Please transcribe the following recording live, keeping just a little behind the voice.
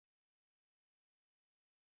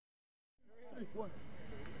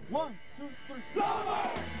One, two, three. Lobo!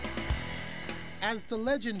 As the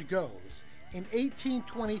legend goes, in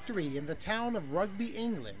 1823 in the town of Rugby,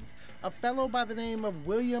 England, a fellow by the name of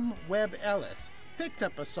William Webb Ellis picked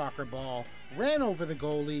up a soccer ball, ran over the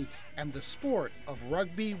goalie, and the sport of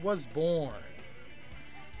rugby was born.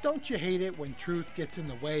 Don't you hate it when truth gets in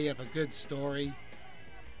the way of a good story?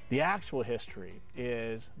 The actual history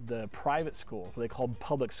is the private schools, what they called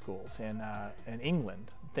public schools in England.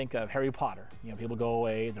 Think of Harry Potter. You know, people go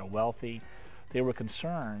away, they're wealthy. They were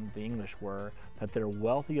concerned, the English were, that their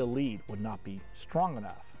wealthy elite would not be strong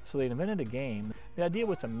enough. So they invented a game. The idea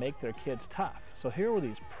was to make their kids tough. So here were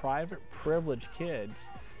these private, privileged kids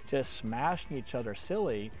just smashing each other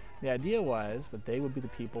silly. The idea was that they would be the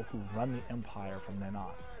people who run the empire from then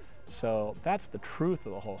on. So that's the truth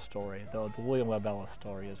of the whole story, though the William Webb Ellis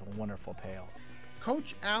story is a wonderful tale.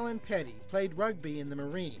 Coach Alan Petty played rugby in the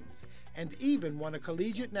Marines and even won a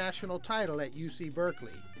collegiate national title at UC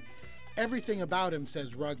Berkeley. Everything about him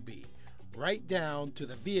says rugby, right down to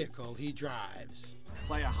the vehicle he drives.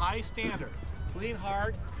 Play a high standard, clean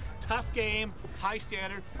hard, tough game, high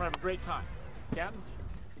standard, we're having a great time. Captain?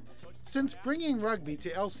 Since bringing rugby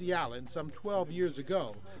to Elsie Allen some 12 years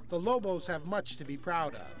ago, the Lobos have much to be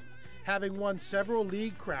proud of, having won several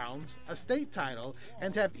league crowns, a state title,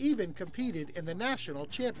 and have even competed in the national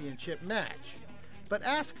championship match. But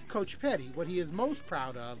ask Coach Petty what he is most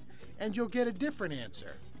proud of, and you'll get a different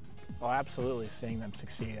answer. Well, absolutely seeing them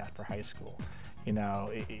succeed after high school. You know,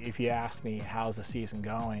 if you ask me how's the season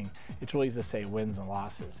going, it's really easy to say wins and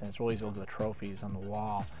losses, and it's really easy to look at the trophies on the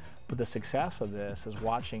wall. But the success of this is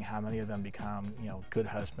watching how many of them become, you know, good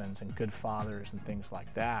husbands and good fathers and things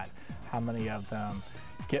like that. How many of them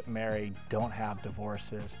get married, don't have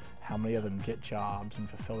divorces, how many of them get jobs and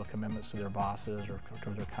fulfill the commitments to their bosses or to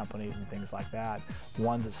their companies and things like that.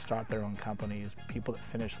 Ones that start their own companies, people that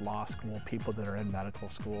finish law school, people that are in medical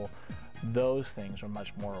school. Those things are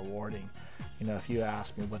much more rewarding. You know, if you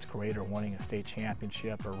ask me what's greater, winning a state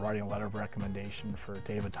championship or writing a letter of recommendation for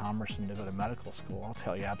David Thomerson to go to medical school, I'll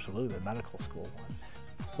tell you absolutely the medical school one.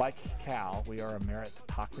 Like Cal, we are a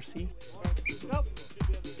meritocracy. Nope.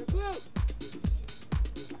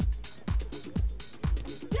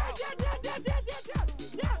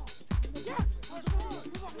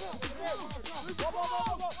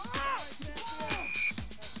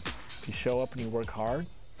 If you show up and you work hard,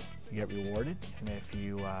 you get rewarded, and if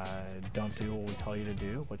you don't do what we tell you to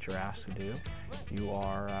do, what you're asked to do, you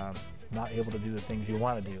are not able to do the things you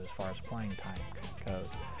want to do as far as playing time goes.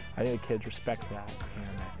 I think the kids respect that,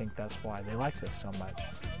 and I think that's why they like this so much.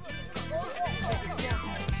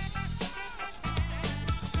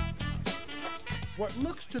 What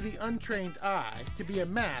looks to the untrained eye to be a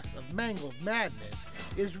mass of mangled madness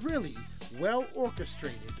is really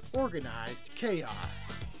well-orchestrated, organized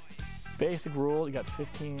chaos. Basic rule, you got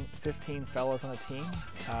 15 fellas on a team.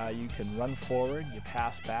 You can run forward, you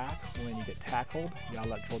pass back. When you get tackled, you gotta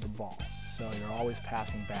let go of the ball. So you're always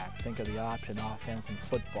passing back. Think of the option offense in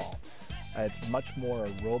football. It's much more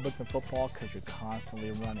aerobic than football because you're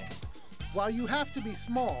constantly running. While you have to be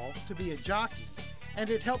small to be a jockey, and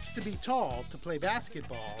it helps to be tall to play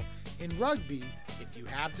basketball, in rugby, if you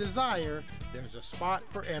have desire, there's a spot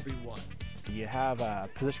for everyone. You have a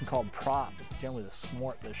position called prop. It's generally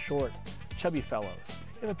the short, chubby fellows.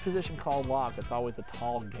 You have a position called lock. That's always the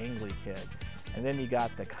tall, gangly kid. And then you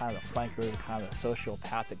got the kind of the flankers, the kind of the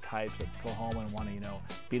sociopathic types that go home and want to, you know,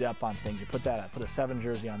 beat up on things. You put a 7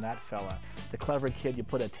 jersey on that fella. The clever kid, you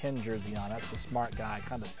put a 10 jersey on. That's the smart guy,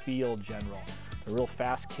 kind of field general. The real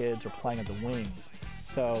fast kids are playing at the wings.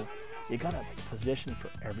 So you got a position for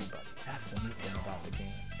everybody. That's the neat thing about the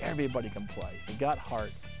game. Everybody can play. If you got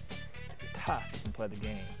heart, if you're tough, you can play the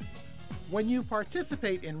game. When you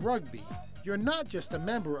participate in rugby, you're not just a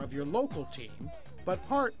member of your local team, but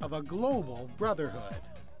part of a global brotherhood.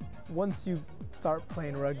 Once you start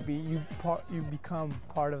playing rugby, you become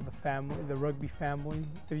part of the family, the rugby family.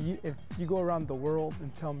 If you go around the world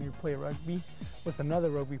and tell them you play rugby with another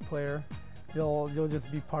rugby player, you'll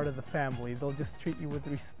just be part of the family. They'll just treat you with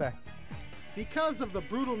respect. Because of the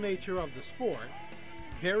brutal nature of the sport,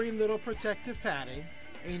 very little protective padding,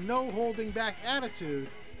 a no-holding-back attitude,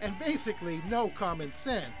 and basically no common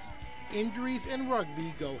sense, injuries in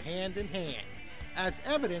rugby go hand in hand, as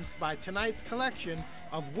evidenced by tonight's collection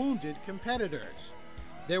of wounded competitors.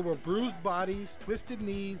 There were bruised bodies, twisted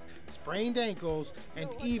knees, sprained ankles, and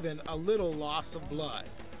even a little loss of blood.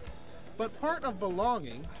 But part of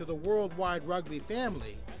belonging to the worldwide rugby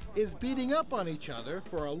family is beating up on each other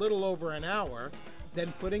for a little over an hour,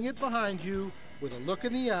 then putting it behind you with a look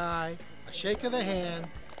in the eye, a shake of the hand,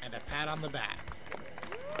 and a pat on the back.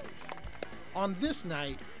 On this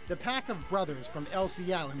night, the pack of brothers from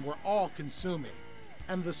Elsie Allen were all-consuming,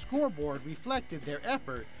 and the scoreboard reflected their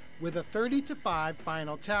effort with a 30-5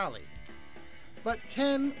 final tally. But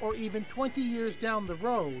 10 or even 20 years down the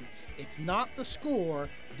road, it's not the score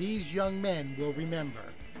these young men will remember.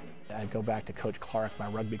 I go back to Coach Clark, my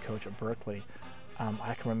rugby coach at Berkeley.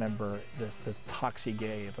 I can remember the talks he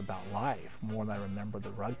gave about life more than I remember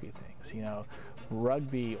the rugby things. You know,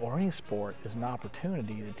 rugby or any sport is an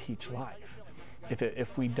opportunity to teach life.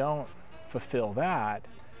 If we don't fulfill that,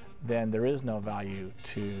 then there is no value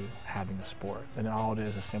to having a sport. Then all it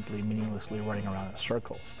is simply meaninglessly running around in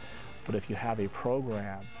circles. But if you have a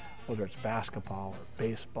program, whether it's basketball or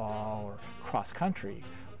baseball or cross country,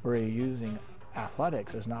 where you're using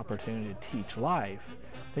athletics as an opportunity to teach life,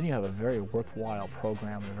 then you have a very worthwhile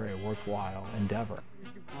program and a very worthwhile endeavor.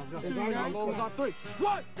 Let's go.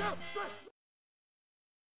 1, 2, 3.